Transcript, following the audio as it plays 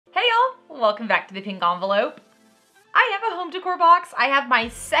welcome back to the Pink Envelope. I have a home decor box. I have my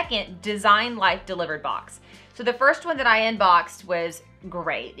second Design Life delivered box. So the first one that I unboxed was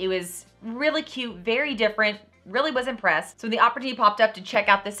great. It was really cute, very different, really was impressed. So when the opportunity popped up to check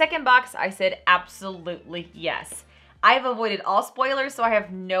out the second box, I said absolutely yes. I've avoided all spoilers, so I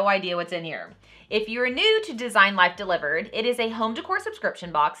have no idea what's in here. If you're new to Design Life Delivered, it is a home decor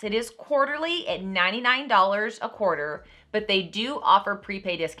subscription box. It is quarterly at $99 a quarter, but they do offer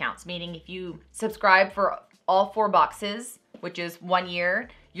prepay discounts, meaning if you subscribe for all 4 boxes, which is 1 year,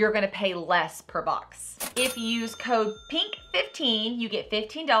 you're gonna pay less per box. If you use code PINK15, you get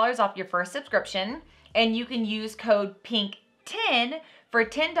 $15 off your first subscription, and you can use code PINK10 for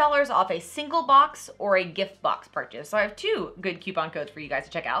 $10 off a single box or a gift box purchase. So I have 2 good coupon codes for you guys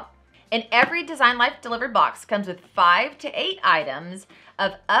to check out. And every Design Life delivered box comes with 5 to 8 items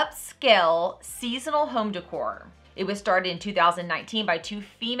of upscale seasonal home decor. It was started in 2019 by 2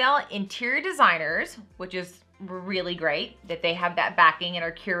 female interior designers, which is really great that they have that backing and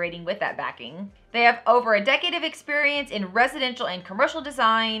are curating with that backing. They have over a decade of experience in residential and commercial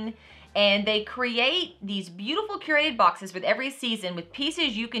design, and they create these beautiful curated boxes with every season with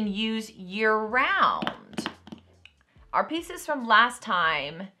pieces you can use year-round. Our pieces from last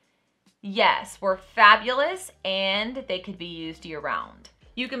time, yes, were fabulous and they could be used year-round.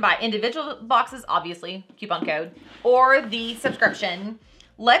 You can buy individual boxes, obviously, coupon code, or the subscription.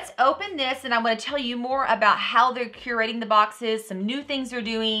 Let's open this and I'm going to tell you more about how they're curating the boxes, some new things they're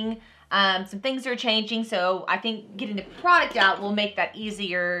doing, some things are changing, so I think getting the product out will make that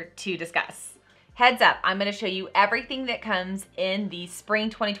easier to discuss. Heads up, I'm gonna show you everything that comes in the Spring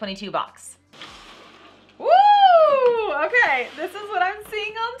 2022 box. Woo! Okay, this is what I'm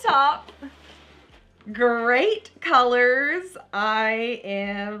seeing on top. Great colors. I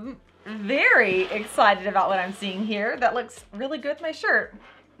am very excited about what I'm seeing here. That looks really good with my shirt.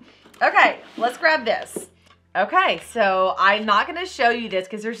 Okay, let's grab this. Okay, so I'm not gonna show you this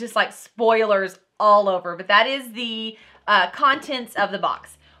because there's just like spoilers all over, but that is the contents of the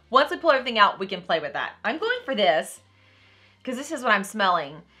box. Once we pull everything out, we can play with that. I'm going for this because this is what I'm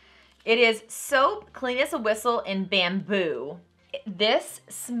smelling. It is soap, clean as a whistle, and bamboo. This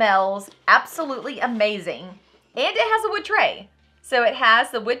smells absolutely amazing. And it has a wood tray. So it has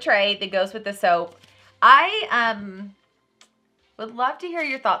the wood tray that goes with the soap. I would love to hear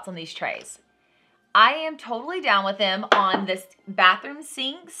your thoughts on these trays. I am totally down with them on this bathroom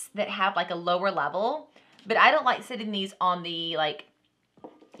sinks that have like a lower level, but I don't like sitting these on the like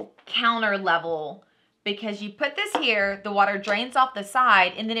counter level because you put this here, the water drains off the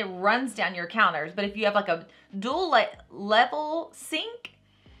side and then it runs down your counters. But if you have like a dual level sink,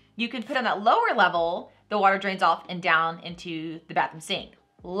 you can put on that lower level, the water drains off and down into the bathroom sink.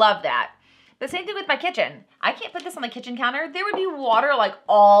 Love that. The same thing with my kitchen. I can't put this on the kitchen counter. There would be water like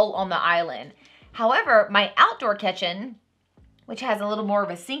all on the island. However, my outdoor kitchen, which has a little more of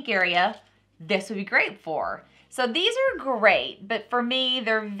a sink area, this would be great for. So these are great, but for me,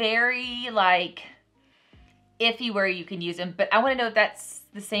 they're very like iffy where you can use them, but I wanna know if that's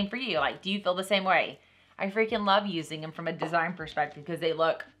the same for you. Like, do you feel the same way? I freaking love using them from a design perspective because they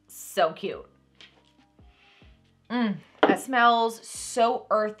look so cute. That smells so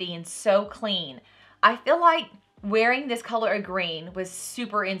earthy and so clean. I feel like wearing this color of green was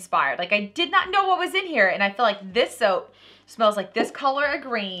super inspired. Like I did not know what was in here and I feel like this soap smells like this color of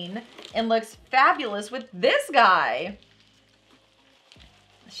green and looks fabulous with this guy.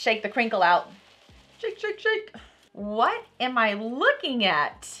 Shake the crinkle out. Shake, shake, shake. What am I looking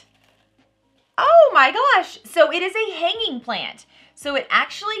at? Oh my gosh. So it is a hanging plant. So it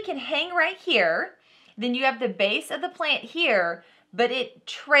actually can hang right here. Then you have the base of the plant here, but it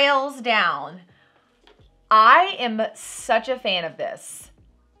trails down. I am such a fan of this.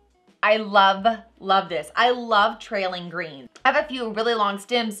 I love this. I love trailing greens. I have a few really long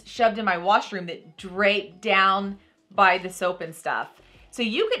stems shoved in my washroom that drape down by the soap and stuff. So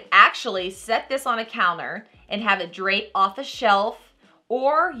you could actually set this on a counter and have it drape off a shelf,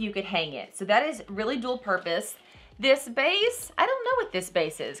 or you could hang it. So that is really dual purpose. This base, I don't know what this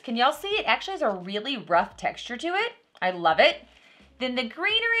base is. Can y'all see it? Actually has a really rough texture to it. I love it. Then the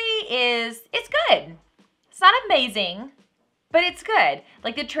greenery is, it's good. It's not amazing, but it's good.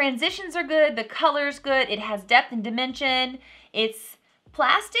 Like the transitions are good, the color's good, it has depth and dimension. It's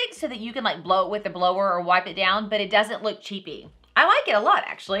plastic so that you can like blow it with a blower or wipe it down, but it doesn't look cheapy. I like it a lot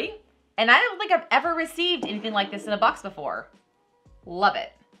actually. And I don't think I've ever received anything like this in a box before. Love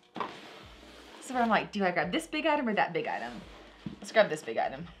it. So I'm like, do I grab this big item or that big item? Let's grab this big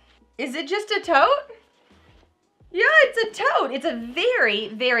item. Is it just a tote? Yeah, it's a tote. It's a very,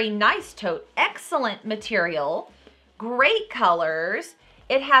 very nice tote. Excellent material, great colors.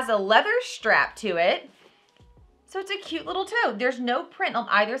 It has a leather strap to it. So it's a cute little tote. There's no print on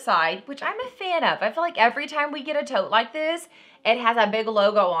either side, which I'm a fan of. I feel like every time we get a tote like this, it has a big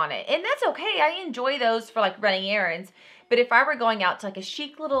logo on it. And that's okay. I enjoy those for like running errands. But if I were going out to like a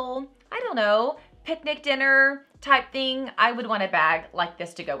chic little, I don't know, picnic dinner type thing, I would want a bag like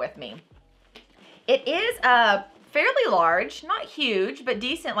this to go with me. It is fairly large, not huge, but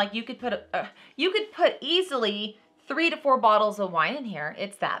decent. Like you could put easily 3 to 4 bottles of wine in here.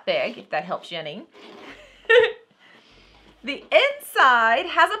 It's that big, if that helps you any. The inside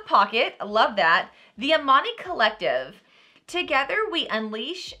has a pocket. I love that. The Imani Collective. Together we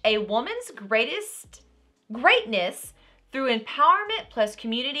unleash a woman's greatness through empowerment plus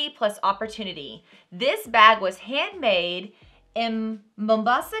community plus opportunity. This bag was handmade in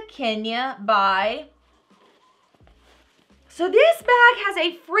Mombasa, Kenya by... So this bag has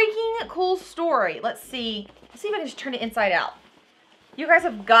a freaking cool story. Let's see. Let's see if I can just turn it inside out. You guys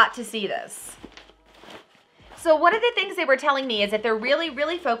have got to see this. So one of the things they were telling me is that they're really,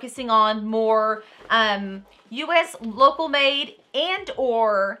 really focusing on more U.S. local made and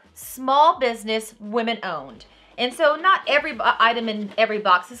or small business women owned. And so not every item in every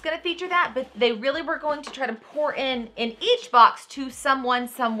box is going to feature that, but they really were going to try to pour in each box to someone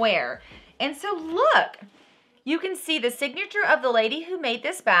somewhere. And so look, you can see the signature of the lady who made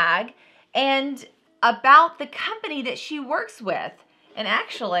this bag and about the company that she works with. And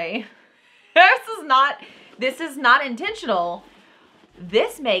actually, this is not intentional.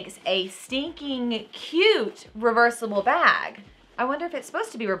 This makes a stinking cute reversible bag. I wonder if it's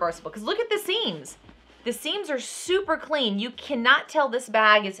supposed to be reversible because look at the seams. The seams are super clean. You cannot tell this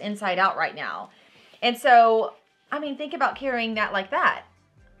bag is inside out right now. And so, I mean, think about carrying that like that.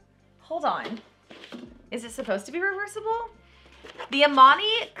 Hold on. Is it supposed to be reversible? The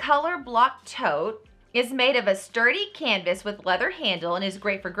Imani Color Block Tote is made of a sturdy canvas with leather handle and is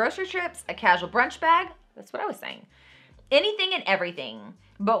great for grocery trips, a casual brunch bag. That's what I was saying. Anything and everything.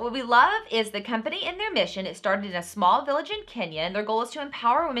 But what we love is the company and their mission. It started in a small village in Kenya, and their goal is to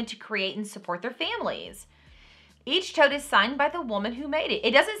empower women to create and support their families. Each tote is signed by the woman who made it.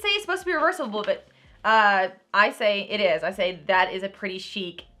 It doesn't say it's supposed to be reversible, but I say it is. I say that is a pretty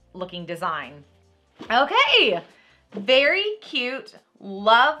chic looking design. Okay, very cute.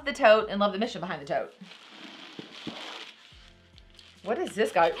 Love the tote and love the mission behind the tote. What is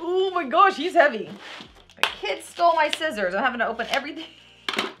this guy? Oh my gosh, he's heavy. The kid stole my scissors. I'm having to open everything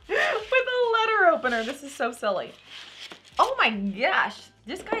with a letter opener. This is so silly. Oh my gosh,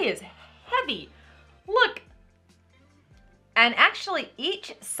 this guy is heavy. Look. And actually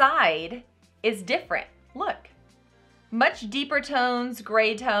each side is different. Look. Much deeper tones,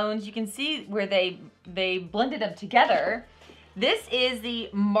 gray tones. You can see where they blended them together. This is the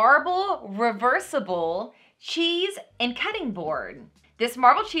marble reversible cheese and cutting board. This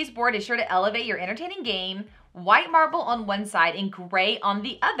marble cheese board is sure to elevate your entertaining game. White marble on one side and gray on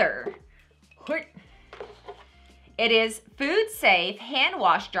the other. It is food safe, hand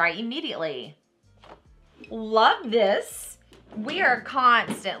wash, dry immediately. Love this. We are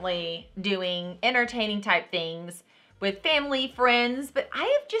constantly doing entertaining type things with family, friends, but I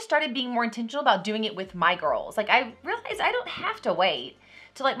have just started being more intentional about doing it with my girls. Like I realize I don't have to wait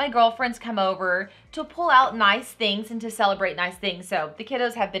to like my girlfriends come over to pull out nice things and to celebrate nice things. So the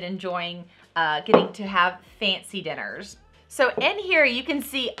kiddos have been enjoying getting to have fancy dinners. So in here you can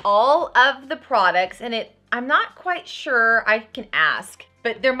see all of the products and I'm not quite sure, I can ask,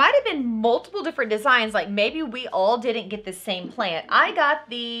 but there might have been multiple different designs. Like maybe we all didn't get the same plant. I got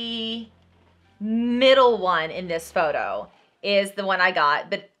the middle one in this photo is the one I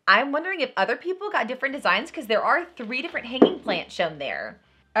got, but I'm wondering if other people got different designs because there are 3 different hanging plants shown there.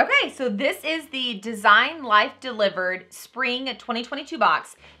 Okay, so this is the Design Life Delivered Spring 2022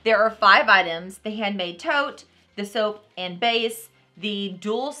 box. There are 5 items: the handmade tote, the soap and base, the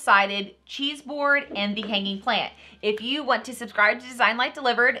dual-sided cheese board, and the hanging plant. If you want to subscribe to Design Life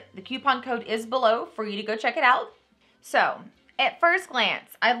Delivered, the coupon code is below for you to go check it out. So, at first glance,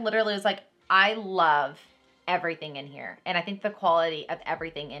 I literally was like, I love everything in here. And I think the quality of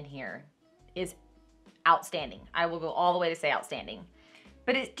everything in here is outstanding. I will go all the way to say outstanding.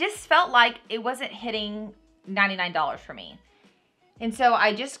 But it just felt like it wasn't hitting $99 for me. And so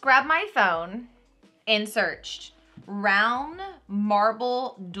I just grabbed my phone and searched round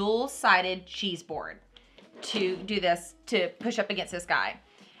marble dual-sided cheese board to do this, to push up against this guy.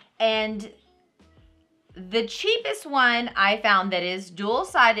 And the cheapest one I found that is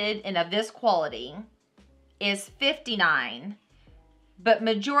dual-sided and of this quality is $59, but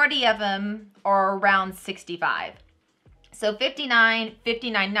majority of them are around $65. So $59,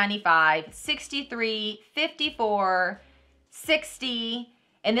 $59.95, $63, $54, $60,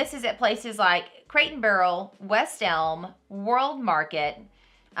 And this is at places like Crate and Barrel, West Elm, World Market,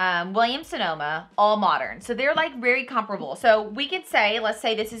 Williams-Sonoma, all modern. So they're like very comparable. So we could say, let's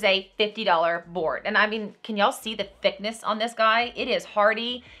say this is a $50 board. And I mean, can y'all see the thickness on this guy? It is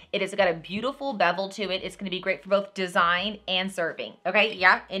hardy. It has got a beautiful bevel to it. It's going to be great for both design and serving. Okay,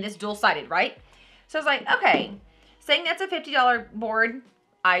 yeah, and it's dual-sided, right? So I was like, okay, saying that's a $50 board,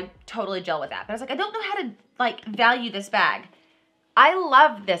 I totally gel with that. But I was like, I don't know how to like value this bag. I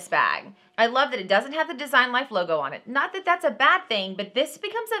love this bag. I love that it doesn't have the Design Life logo on it. Not that that's a bad thing, but this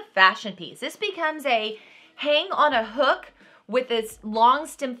becomes a fashion piece. This becomes a hang on a hook with its long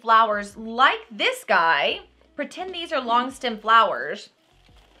stem flowers like this guy. Pretend these are long stem flowers.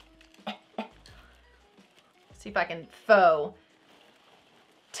 See if I can faux.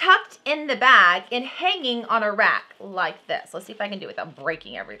 Tucked in the bag and hanging on a rack like this. Let's see if I can do it without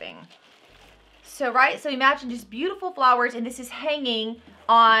breaking everything. So, right, so imagine just beautiful flowers, and this is hanging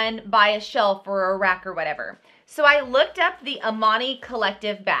on by a shelf or a rack or whatever. So I looked up the Imani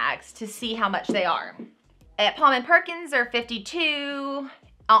Collective bags to see how much they are. At Palm & Perkins, they're $52.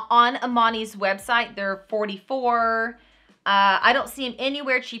 On Imani's website, they're $44. I don't see them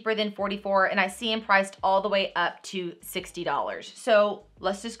anywhere cheaper than $44, and I see them priced all the way up to $60. So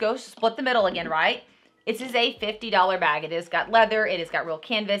let's just go split the middle again, right? This is a $50 bag. It has got leather. It has got real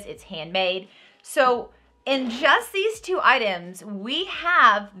canvas. It's handmade. So in just these two items, we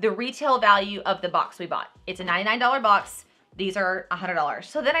have the retail value of the box we bought. It's a $99 box. These are $100.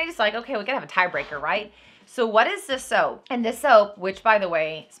 So then I just like, okay, we gotta have a tiebreaker, right? So what is this soap? And this soap, which by the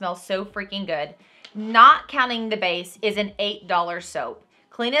way, smells so freaking good, not counting the base, is an $8 soap.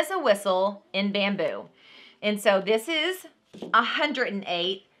 Clean as a whistle in bamboo. And so this is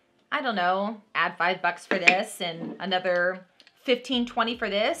 $108. I don't know, add $5 for this and another $15, $20 for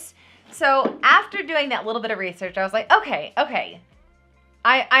this. So after doing that little bit of research, I was like, okay,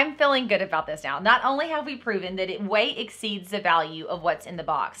 I'm feeling good about this now. Not only have we proven that it way exceeds the value of what's in the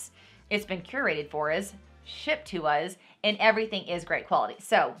box, it's been curated for us, shipped to us, and everything is great quality.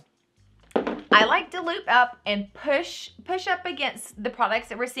 So I like to loop up and push up against the products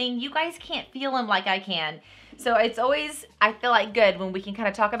that we're seeing. You guys can't feel them like I can. So it's always, I feel like, good when we can kind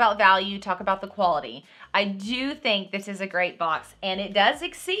of talk about value, talk about the quality. I do think this is a great box, and it does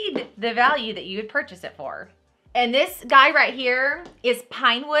exceed the value that you would purchase it for. And this guy right here is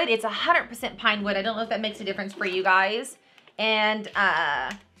pine wood. It's 100% pine wood. I don't know if that makes a difference for you guys. And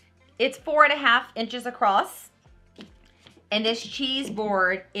it's 4.5 inches across. And this cheese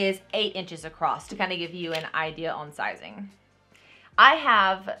board is 8 inches across to kind of give you an idea on sizing. I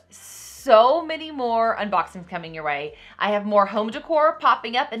have so many more unboxings coming your way. I have more home decor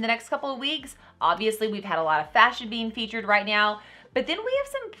popping up in the next couple of weeks. Obviously, we've had a lot of fashion being featured right now, but then we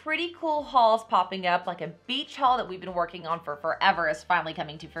have some pretty cool hauls popping up, like a beach haul that we've been working on for forever is finally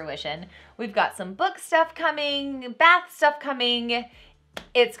coming to fruition. We've got some book stuff coming, bath stuff coming.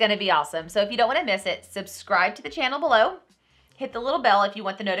 It's gonna be awesome. So if you don't wanna miss it, subscribe to the channel below. Hit the little bell if you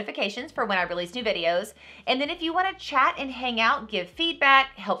want the notifications for when I release new videos. And then if you want to chat and hang out, give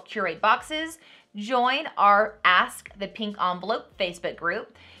feedback, help curate boxes, join our Ask the Pink Envelope Facebook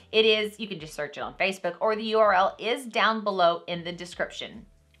group. It is, you can just search it on Facebook, or the URL is down below in the description.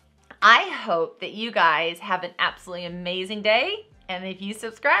 I hope that you guys have an absolutely amazing day. And if you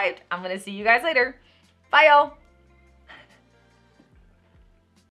subscribed, I'm going to see you guys later. Bye, y'all.